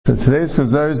So today's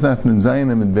Chazar is Daf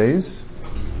Zayin and Beis,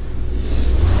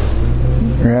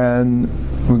 and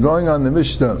we're going on the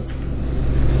Mishnah.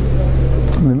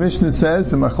 The Mishnah says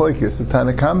the Machlokes. The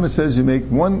Tanna Kamma says you make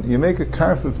a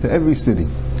karfif to every city.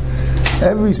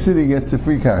 Every city gets a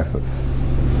free karfif.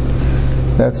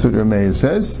 That's what Rameir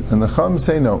says, and the Chum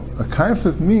say no. A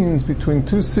karfif means between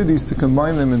two cities to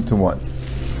combine them into one.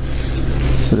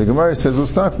 So the Gemara says we'll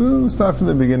start from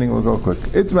the beginning. We'll go quick.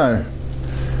 Itmar.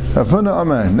 When you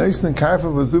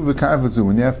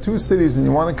have two cities and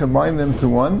you want to combine them to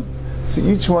one, so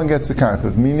each one gets a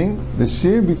karfif, meaning the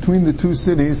share between the two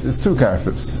cities is two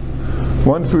karfifs,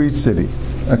 one for each city.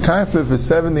 A karfif is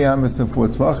 70 amas and 4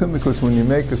 tvachim, because when you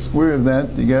make a square of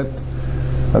that, you get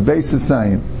a base of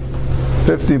sayim,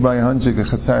 50 by 100 a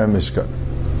chatzar mishkan.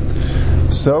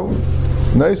 So, one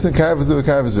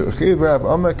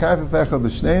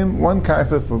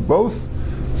karfif for both,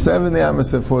 70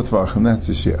 amas and 4 tvachim, that's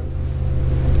the share.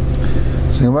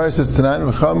 So Gemara says tonight,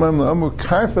 the Chum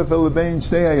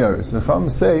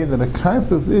say that a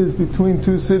karfif is between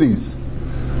two cities.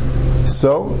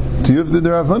 So, to Yuvda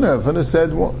Ravuna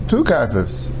said two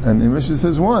karfifs, and the Mishnah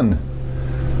says one.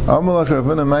 Amalach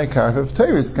Ravuna, my karfif,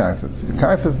 Teiris karfif.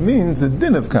 Karfif means a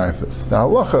din of karfif. The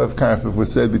halacha of karfif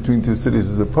was said between two cities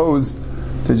as opposed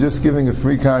to just giving a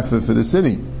free karfif for the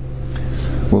city.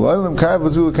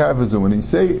 When you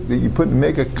say that you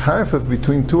make a karfif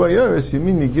between two ayaris, you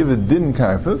mean you give a din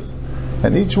karfif,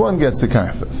 and each one gets a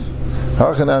karfif.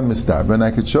 And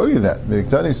I could show you that.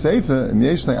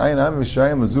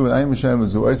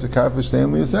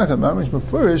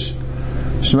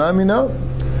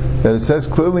 That it says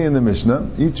clearly in the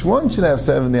Mishnah, each one should have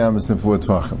 70 amas and 4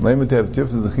 tvachim.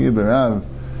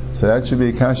 So that should be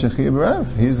a kasha chiyah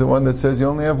b'rav. He's the one that says you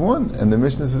only have one, and the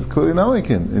Mishnah says clearly not like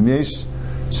him.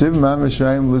 Shiv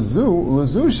ma'amishayim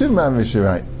lezu shiv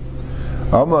ma'amishayim.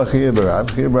 Amla chiyah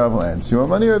b'rav will answer. Your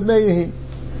money Reb Meir.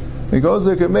 It goes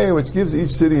like Reb Meir, which gives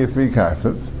each city a free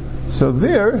karfif. So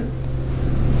there,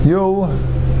 you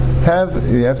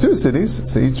have two cities,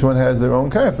 so each one has their own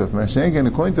karfif. Mashenkin,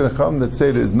 according to the Chum that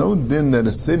say there's no din that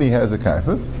a city has a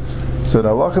karfif, so the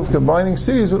halach of combining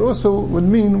cities would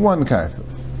mean one karfif.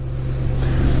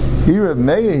 Here Reb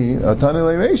Meir,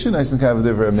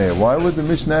 why would the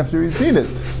Mishnah have to repeat it?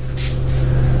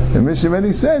 The Mishnah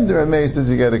already said the Reb Meir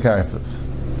says you get a karfif.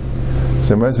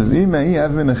 So Gemara says,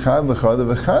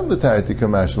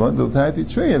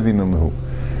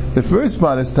 the first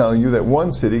part is telling you that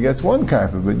one city gets one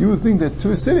karfif, but you would think that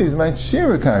two cities might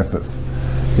share a karfif.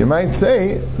 You might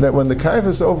say that when the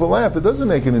karfifs overlap, it doesn't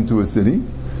make it into a city.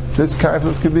 This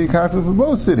karfif could be a karfif for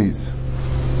both cities.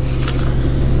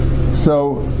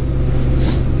 So,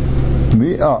 but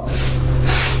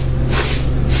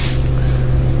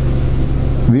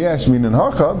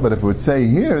if it would say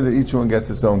here that each one gets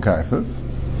its own karfif,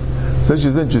 so it's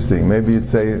just interesting. Maybe you'd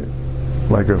say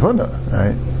like Rav Huna,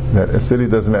 right? That a city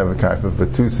doesn't have a karfif,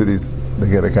 but two cities they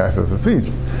get a karfif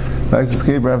apiece. Nice as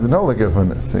Kibbutz have to know like Rav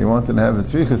Huna. So you wanted to have a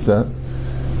tzrichasa,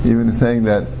 even saying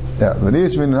that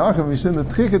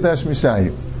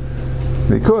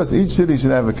because each city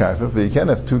should have a karfif, but you can't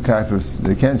have two karfifs,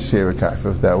 they can't share a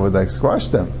karfif, that would squash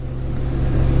them.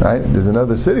 Right? There's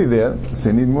another city there, so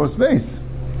you need more space.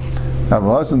 But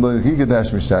there,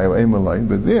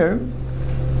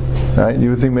 right, you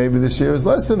would think maybe the share is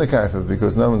less than the karfif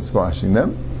because no one's squashing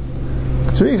them.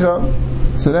 So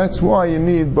that's why you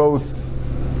need both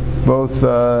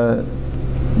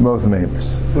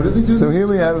members. What do they do? So here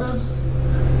we have.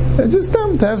 It's just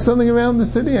to have something around the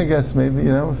city, I guess. Maybe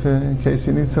if, in case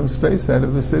you need some space out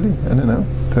of the city. I don't know.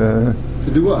 To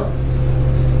do what?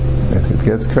 If it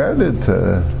gets crowded,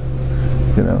 I'm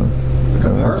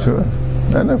not sure. I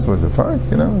don't know if it was a park.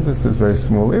 It's just this very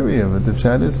small area. But the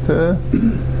pshat is to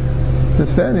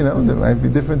stand. There might be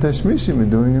different tashmishim you're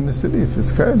doing in the city. If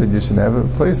it's crowded, you should have a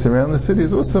place around the city.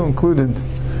 Is also included.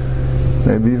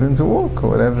 Maybe even to walk or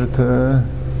whatever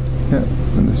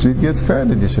when the street gets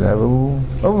crowded, you should have a little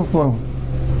overflow.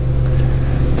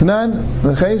 So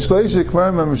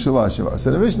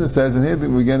the Mishnah says, and here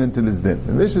we get into this din.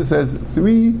 The Mishnah says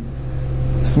 3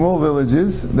 small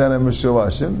villages that are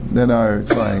mishulashim, that are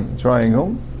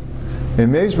triangle. So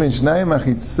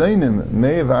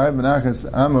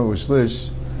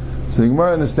the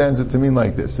Gemara understands it to mean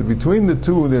like this. So between the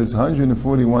two, there's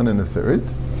 141 and a third.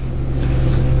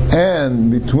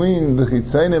 And between the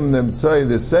Chitzainim and the Mitzay,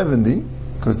 there's 70,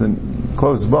 because they're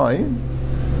close by.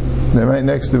 They're right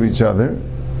next to each other.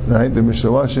 Right? The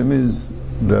Mishalashim is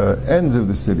the ends of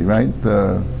the city, right?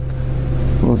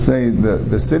 We'll say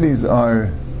the cities are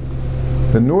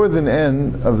the northern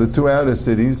end of the two outer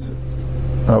cities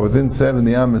are within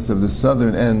 70 amas of the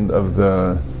southern end of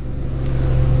the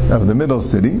of the middle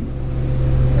city,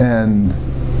 and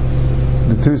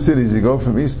the two cities, you go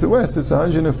from east to west, it's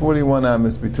 141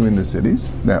 amas between the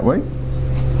cities, that way.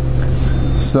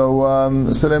 So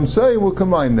the Emtsai will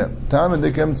combine them. Tam and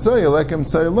the Emtsai, like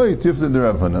Emtsai loy, tifta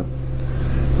deravana.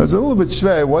 It's a little bit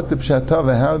schwer what the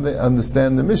Pshatava, how they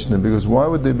understand the Mishnah, because why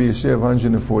would there be a share of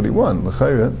 141?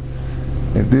 L'chayra,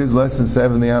 if there's less than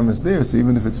 70 amas there, so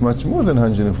even if it's much more than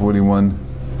 141,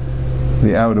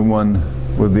 the outer one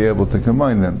would be able to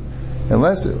combine them.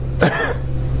 Unless,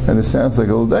 and it sounds like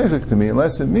a little daifik to me,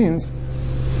 unless it means,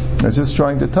 it's just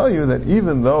trying to tell you that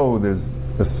even though there's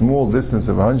a small distance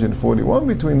of 141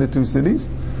 between the two cities,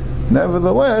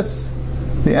 nevertheless,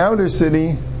 the outer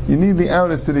city, you need the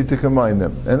outer city to combine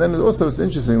them. And then also it's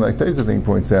interesting, like Taisa thing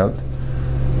points out,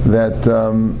 that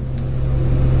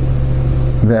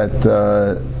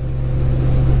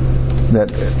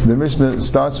the Mishnah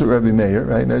starts with Rabbi Meir,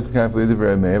 right? That's the Rabbi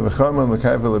Meir. That's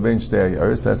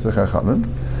the Chachamim.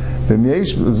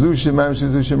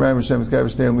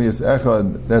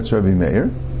 That's Rabbi Meir.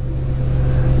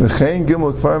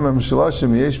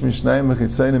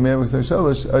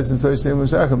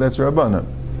 That's Rabbanan.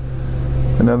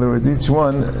 In other words, each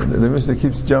one, the Mishnah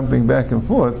keeps jumping back and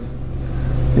forth,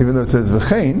 even though it says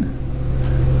v'chein,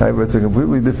 right, but it's a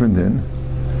completely different din,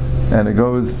 and it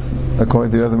goes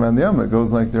according to the other man the Yama, it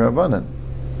goes like the Rabbanan.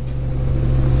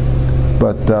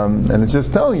 But and it's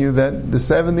just telling you that the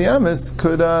 70 amas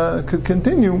could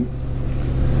continue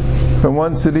from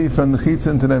one city, from the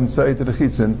Chitzin to the Emtsai to the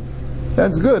Chitzin.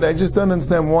 That's good. I just don't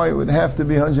understand why it would have to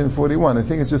be 141. I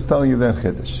think it's just telling you that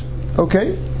Chiddush.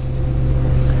 Okay?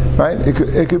 Right?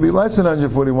 It could be less than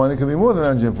 141, it could be more than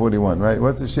 141, right?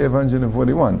 What's the share of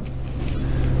 141?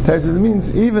 It means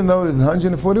even though there's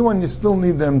 141, you still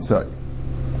need the Emtsai.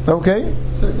 Okay?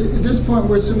 So at this point,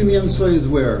 we're assuming the Emtsai is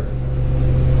where?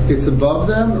 It's above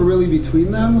them, or really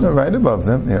between them? No, right above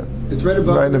them, yeah. It's right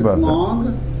above them, above it's long?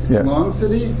 Them. It's yes. a long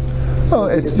city? Well,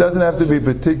 it doesn't have to be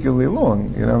particularly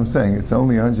long, you know what I'm saying? It's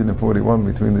only 141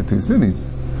 between the two cities.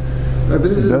 Right, but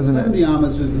this is 70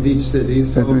 amas of each city.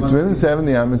 So it's between the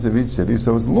 70 amas of each city,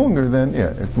 so it's longer than,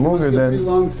 it's longer than... Pretty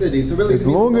long city, so really... It's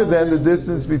longer than the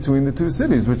distance between the two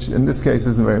cities, which in this case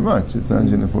isn't very much. It's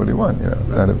 141,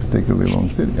 not a particularly long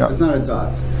city. Yeah. It's not a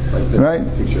dot, like the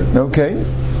picture. Okay.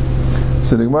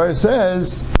 So the Gemara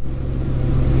says...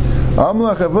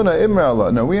 Amlach Avuna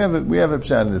Imra. No, we have a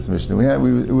pshat in this Mishnah.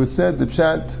 It was said the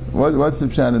pshat. What's the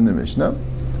pshat in the Mishnah?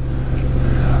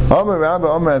 Amar Rabba,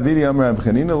 Amar Avidi, Amar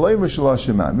Abchanina. Loy Mishalosh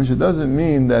Shemam. It doesn't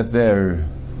mean that they're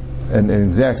an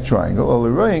exact triangle.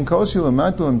 Olaroyin Kol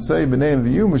Shilamatul Emtsai B'nei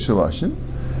V'yu Mishaloshin.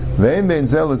 Ve'im Bein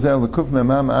Zel Lezel Lekuf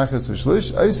Memam Achas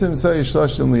V'Shlish. Oisim Emtsai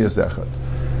Shloshin Liyas Echad.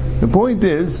 The point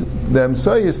is, the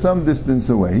Emtsai is some distance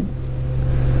away,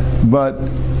 but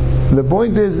the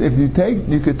point is, if you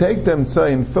could take them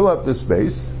and fill up the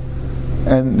space,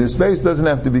 and the space doesn't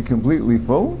have to be completely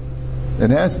full. It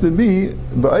has to be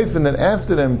ba'ifin that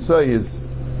after the Emtsai is,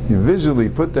 you visually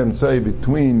put the Emtsai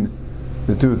between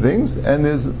the two things, and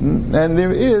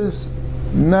there is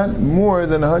not more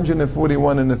than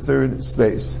 141 and a third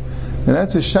space, and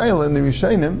that's a shayla in the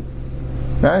Rishonim.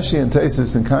 Rashi and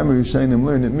Taisus and Kama Rishonim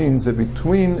learn it means that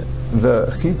between the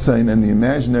chitzain and the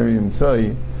imaginary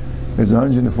Emtsai is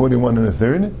 141 and a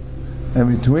third,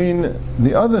 and between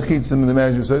the other chitzim and the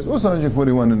imaginary size, also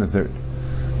 141 and a third.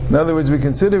 In other words, we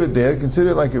consider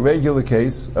it like a regular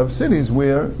case of cities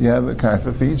where you have a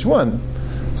karfa for each one.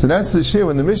 So that's the share.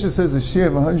 When the Mishnah says a share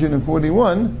of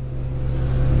 141,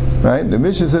 right? The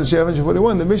Mishnah says share of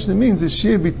 141. The Mishnah means a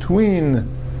share between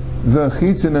the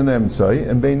chitzin and the emtsai,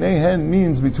 and beinei hen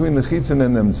means between the chitzin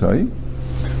and the emtsai,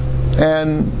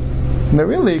 and now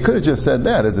really, it could have just said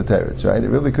that as a teretz, right? It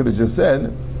really could have just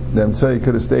said, the Emtsai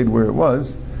could have stayed where it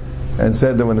was, and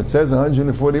said that when it says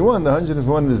 141, the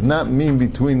 141 does not mean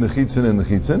between the chitzin and the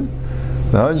chitzin.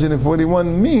 The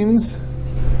 141 means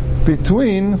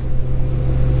between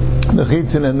the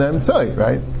chitzin and the Emtsai,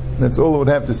 right? That's all it would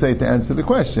have to say to answer the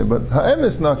question. But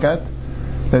ha'emes nakat,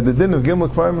 that the din of Gimel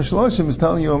Kvar Mishloshim is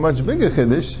telling you a much bigger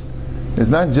chiddush. It's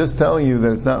not just telling you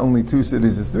that it's not only two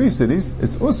cities, it's three cities.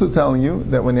 It's also telling you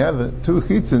that when you have two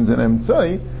chitzins and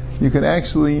emtsai, you can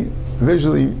actually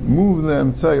visually move the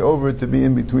emtsai over to be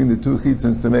in between the two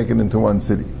chitzins to make it into one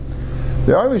city.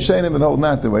 The Arishonim hold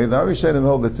not the way. The Arishonim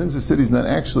hold that since the city is not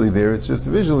actually there, it's just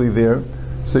visually there,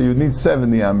 so you need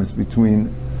 70 amas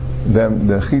between them,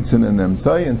 the chitzin and the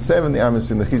emtsai, and 70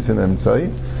 amas in the chitzin and emtsai.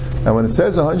 And when it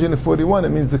says 141, it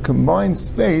means the combined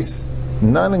space,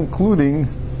 not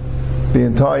including the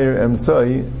entire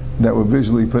emtsai that we're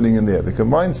visually putting in there. The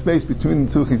combined space between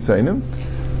the two chitzainim,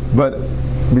 but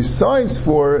besides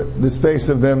for the space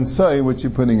of the emtsai which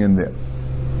you're putting in there.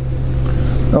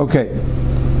 Okay.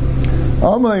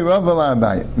 Amalei Rava la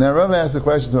Abaye. Now Rava asks a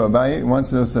question to Abaye. He wants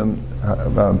to know some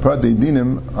pratei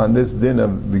dinim on this din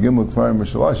of the Gimel Kfarim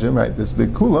Mishalashim, right? This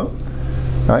big kula,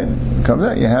 right? It comes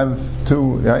out. You have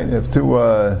two, right?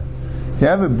 You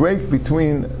have a break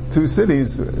between two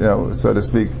cities, so to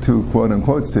speak, two quote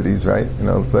unquote cities, right?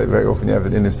 It's like very often you have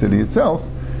it in a city itself.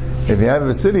 If you have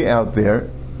a city out there,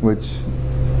 which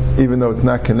even though it's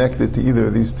not connected to either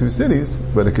of these two cities,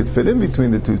 but it could fit in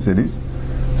between the two cities,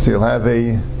 so you'll have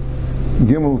a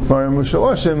Gimel Kfarim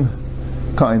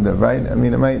Mishalashim, kind of, right? I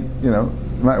mean, it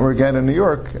might work out in New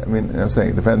York. I mean, I'm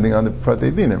saying, depending on the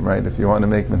pratei dinim, right? If you want to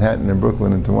make Manhattan and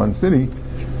Brooklyn into one city,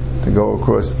 to go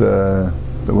across the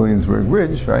Williamsburg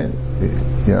Bridge, right?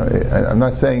 I'm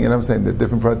not saying, I'm saying that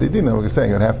different pratei dinim, I'm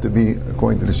saying it'd have to be,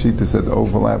 according to the sheet that said the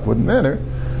overlap wouldn't matter,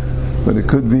 but it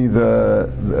could be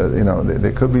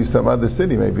there could be some other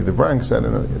city, maybe the Bronx, I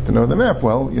don't know, to know the map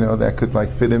well, that could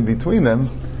like fit in between them,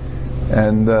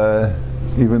 and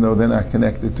even though they're not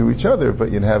connected to each other,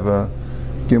 but you'd have a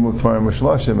Gimel Kfarim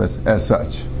Mishalashim as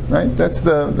such, right? That's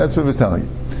what it was telling you.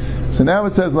 So now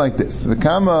it says like this: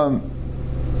 V'kama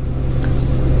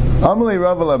Amalei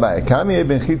Rava l'Abaye Kami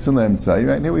ben Chitzon le'Emtzai.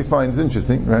 Right here we find it's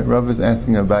interesting. Right, Rava is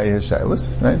asking Abaye his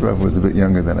shaylos. Right, Rava was a bit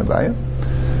younger than Abaye.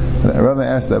 Rava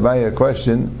asked Abaye a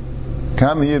question.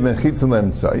 Kami ben Chitzon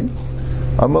le'Emtzai.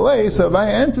 Amalei, so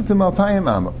Abaye answered to Malpayim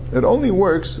Amma. It only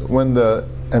works when the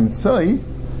Emtzai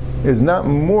is not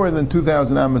more than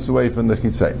 2,000 amos away from the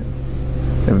Chitzainim.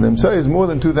 If the Emtzai is more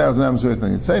than 2,000 amos away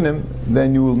from the Chitzainim,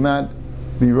 then you will not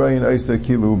be royin Isa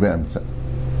Kilu be'Emtzai.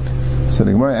 So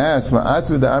the Gemara asks,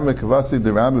 "Ma'atu the Amr Kavasi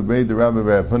the Rabbi Brei the Rabbi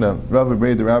Ravuna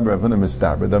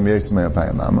Mistaber Dam Yismei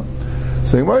Apayim Amma."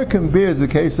 So the Gemara compares the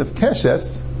case of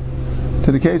Keshes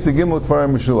to the case of Gimel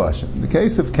Kfarim Mishalashim. The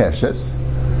case of Keshes,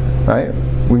 right?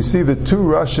 We see the two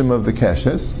Rashim of the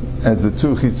Keshes as the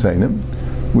two Chitzainim.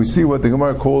 We see what the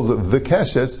Gemara calls the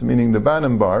Keshes, meaning the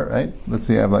Banim bar, right? Let's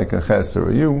say you have like a Ches or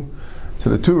a U. So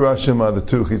the two Rashim are the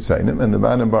two Chitzainim, and the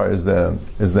Banim bar is the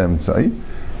Emtzai.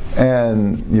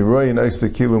 And Yeroy and Isa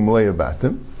Kilu Malaya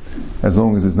Batim, as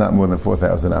long as it's not more than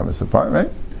 4,000 amos apart, right?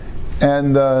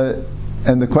 And the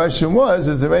question was,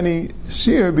 is there any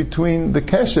shear between the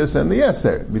Keshes and the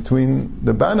Yeser, between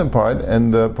the Banim part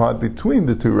and the part between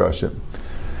the two Rashim?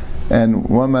 And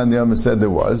one man the Yom said there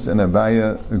was, and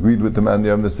Abaye agreed with the man the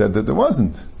Yom that said that there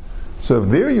wasn't. So if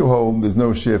there you hold there's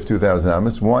no shear of 2,000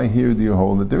 amos, why here do you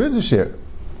hold that there is a shear?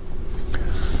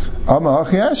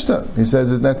 He says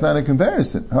that that's not a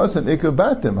comparison. Meaning,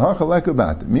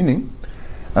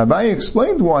 Abaye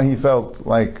explained why he felt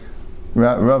like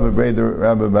Rabbi Brei the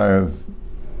Rabbi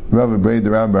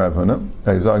Ravuna.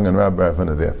 He's talking on Rabbi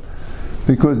Ravuna there.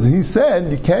 Because he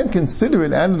said you can't consider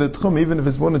it out of the Tchum even if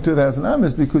it's more than 2,000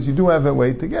 amos, because you do have a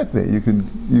way to get there. You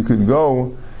could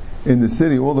go in the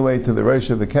city all the way to the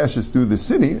Rosh of the Keshes through the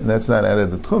city, and that's not out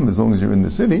of the Tchum as long as you're in the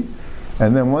city.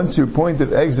 And then once your point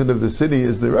of exit of the city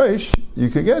is the Rosh, you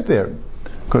can get there,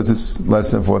 because it's less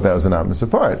than 4,000 amos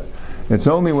apart. It's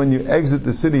only when you exit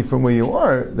the city from where you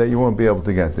are that you won't be able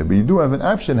to get there. But you do have an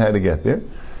option how to get there,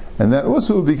 and that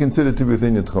also will be considered to be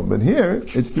within your Tchum. But here,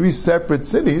 it's three separate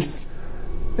cities.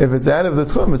 If it's out of the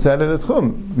Tchum, it's out of the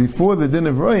Tchum. Before the Din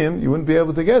of Royim, you wouldn't be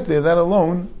able to get there. That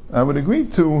alone, I would agree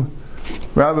to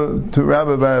Rabbi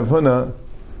Baravuna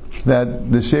that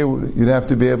the shei you'd have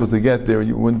to be able to get there.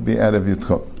 You wouldn't be out of your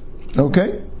Tchum.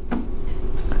 Okay.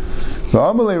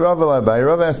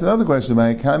 Rav asked another question: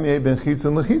 what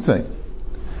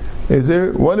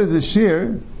is the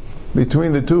shear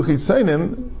between the two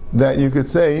chitzainim that you could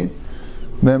say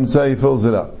the Emtzai fills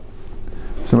it up?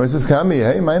 So he says, So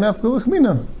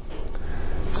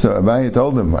Abaye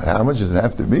told him, how much does it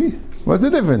have to be? What's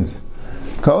the difference?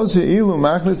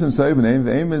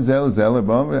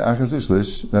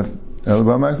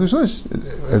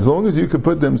 As long as you could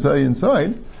put them say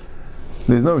inside,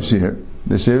 there's no shear.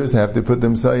 The shears have to put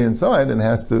them say inside and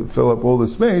has to fill up all the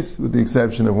space, with the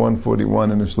exception of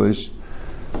 141 and a shlish,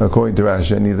 according to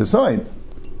Rashi, on either side.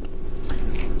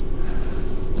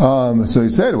 So he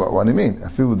said, what do you mean? I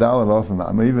feel the dollar off of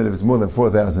Amma, even if it's more than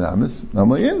 4,000 amos.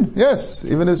 Amma in? Yes,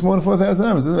 even if it's more than 4,000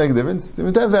 amos, doesn't make a difference.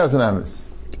 Even 10,000 amos.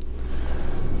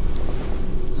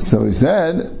 So he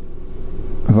said,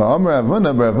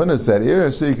 Ravuna said,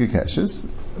 the city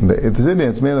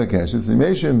it's made like Keshes,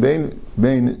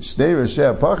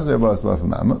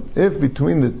 if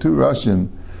between the two Rashim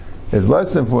is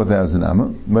less than 4,000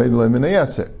 amma,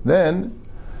 then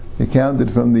you count it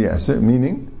from the Yeser,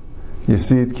 meaning you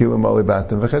see it Kilam Ali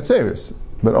Batam V'Chatzeris.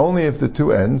 But only if the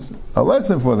two ends are less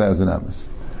than 4,000 amas.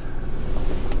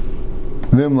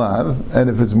 Vimlav, and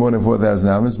if it's more than 4,000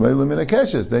 amas, Meilim in a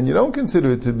keshes, then you don't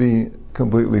consider it to be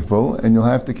completely full, and you'll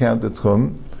have to count the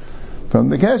tchum from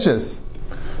the keshes.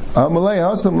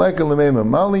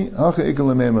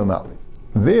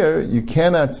 There, you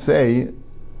cannot say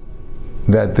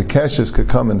that the keshes could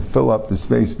come and fill up the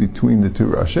space between the two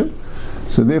Rashim,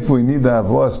 so therefore we need to have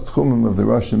lost tchumim of the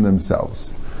Rashim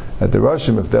themselves. At the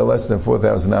Rashim, if they're less than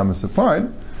 4,000 amas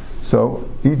apart, so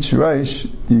each Reish,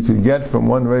 you could get from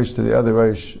one Reish to the other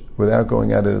Reish without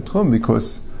going out of the Tchum,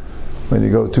 because when you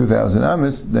go 2,000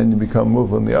 Amas, then you become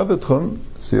Muvl in the other Tchum,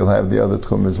 so you'll have the other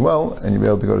Tchum as well, and you'll be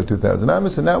able to go to 2,000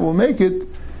 Amas, and that will make it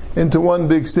into one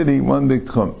big city, one big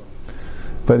Tchum.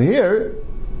 But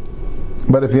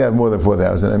if you have more than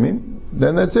 4,000,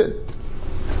 then that's it.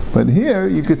 But here,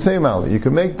 you could say Mali, you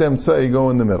could make them say go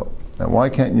in the middle. Now why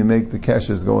can't you make the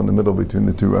Keshes go in the middle between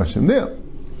the two Rashim there?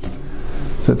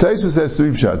 So Taisa says three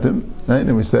pshatim, right?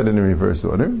 And we said in a reverse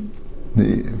order.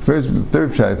 The third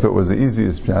pshat I thought was the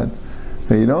easiest pshat.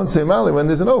 That you don't say Mali when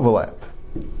there's an overlap.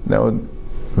 That would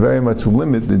very much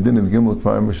limit the din of Gimel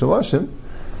Kfar Mishalashim,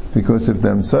 because if the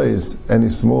Emtsai is any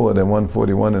smaller than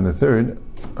 141 and a third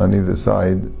on either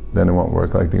side, then it won't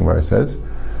work, like the Gemara says.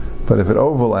 But if it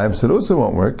overlaps, it also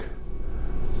won't work.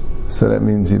 So that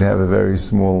means you'd have a very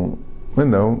small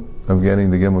window of getting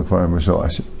the Gimel Kfar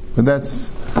Mishalashim. But that's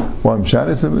one pshat.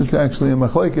 It's actually a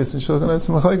machlekes in Shulchan Aruch. It's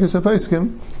a machlekes of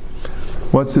Paiskim.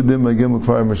 What's the din of Gimel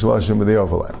Kfar Mishalashim with the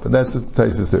overlap? But that's the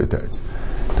Taisa's third teretz.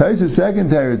 Taisa's second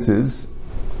teretz is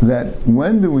that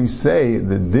when do we say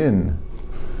the din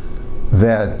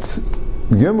that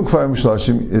Gimel Kfar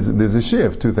Mishalashim there's a share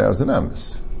of 2,000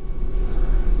 amas?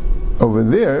 Over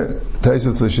there,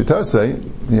 Taisa's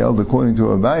L'Shitasei, he held according to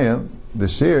Abaya, the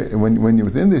share, when you're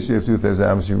within the share of 2,000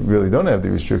 amas, you really don't have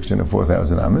the restriction of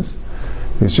 4,000 amas.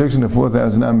 The restriction of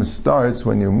 4,000 amas starts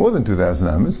when you're more than 2,000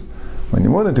 amas. When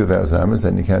you're more than 2,000 amas,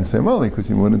 then you can't say Mali, because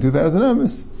you're more than 2,000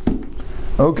 amas.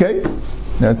 Okay,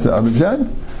 that's the other pshat.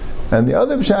 And the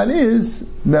other pshat is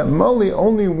that Mali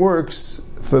only works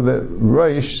for the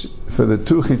Reish, for the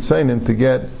two Chitzainim to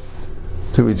get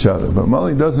to each other. But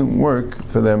Mali doesn't work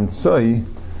for them Tzai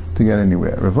to get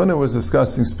anywhere. Rav Huna was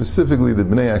discussing specifically the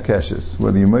Bnei Akeshes,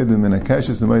 whether you made them in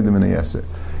Akeshes or made them in a Yeser.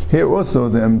 Here also,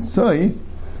 the Emtsai,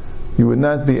 you would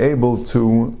not be able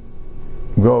to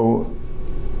go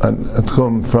a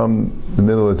Tchum from the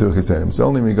middle of the two Chitzainim. It's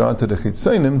only in regard to the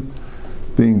Chitzainim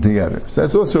being together. So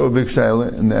that's also a big shayla,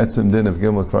 and the Etzem din of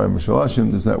Gimel Kfar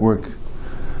Mishalashim. Does that work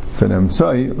for the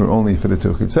Emtsai or only for the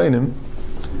two Chitzainim?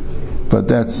 But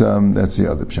that's the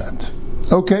other pshat.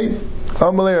 Okay,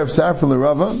 Amalei Rav Safra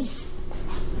l'Rava.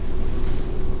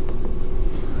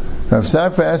 Rav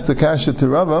Safra asked the kasha to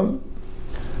Rava,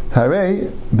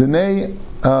 Harei b'nei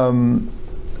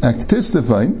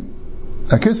Akistafain,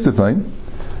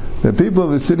 the people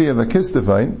of the city of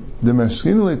Akistafain, the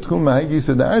mashchinu le'tchum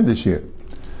ma'hagisa d'Ardashir.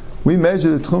 We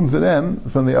measure the tchum for them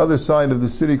from the other side of the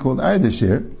city called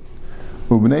Ardashir,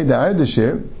 u'b'nei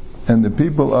d'Ardashir, and the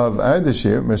people of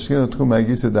Ardashir, mashchinu le'tchum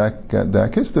ma'hagisa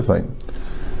d'Akistafain.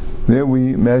 There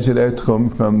we measured our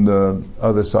tchum from the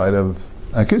other side of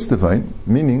Akistafain,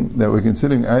 meaning that we're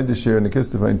considering Ardashir and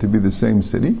Akistafain to be the same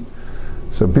city.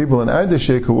 So people in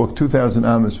Ardashir could walk 2,000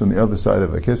 amas from the other side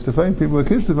of Akistafain. People in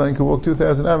Akistafain could walk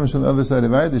 2,000 amas from the other side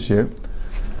of Ardashir.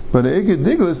 But now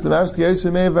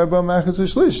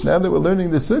that we're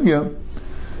learning the sugya,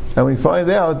 and we find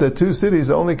out that two cities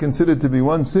are only considered to be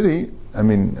one city,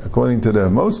 according to the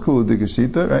most cool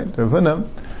Dikashita, right, Rav Huna,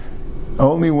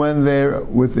 only when they're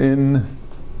within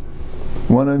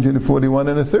 141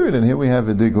 and a third, and here we have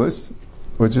a diglis,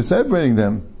 which is separating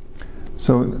them.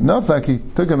 So Nafak, he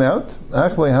took him out. He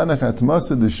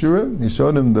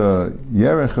showed him the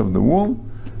yerech of the wall,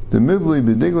 the mivli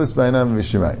b'diglis b'anam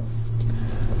v'shirayim.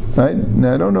 Right?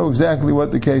 Now I don't know exactly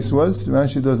what the case was.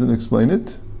 Rashi doesn't explain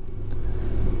it,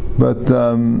 but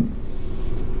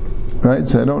right.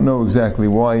 So I don't know exactly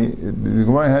why. The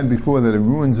Gemara had before that the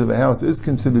ruins of a house is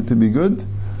considered to be good,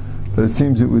 but it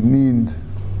seems it would need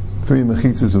 3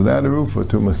 mechitzas without a roof, or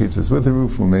 2 mechitzas with a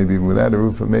roof, or maybe without a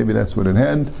roof, or maybe that's what it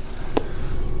had,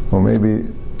 or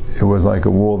maybe it was like a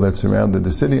wall that surrounded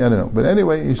the city. I don't know. But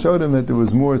anyway, he showed him that there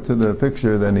was more to the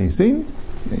picture than he seen.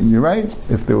 And you're right.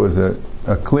 If there was a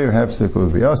clear hefsek, it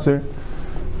would be aser.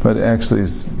 But actually,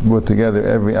 it's put together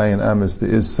every ayin amis. There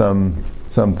is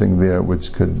something there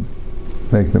which could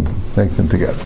make them together.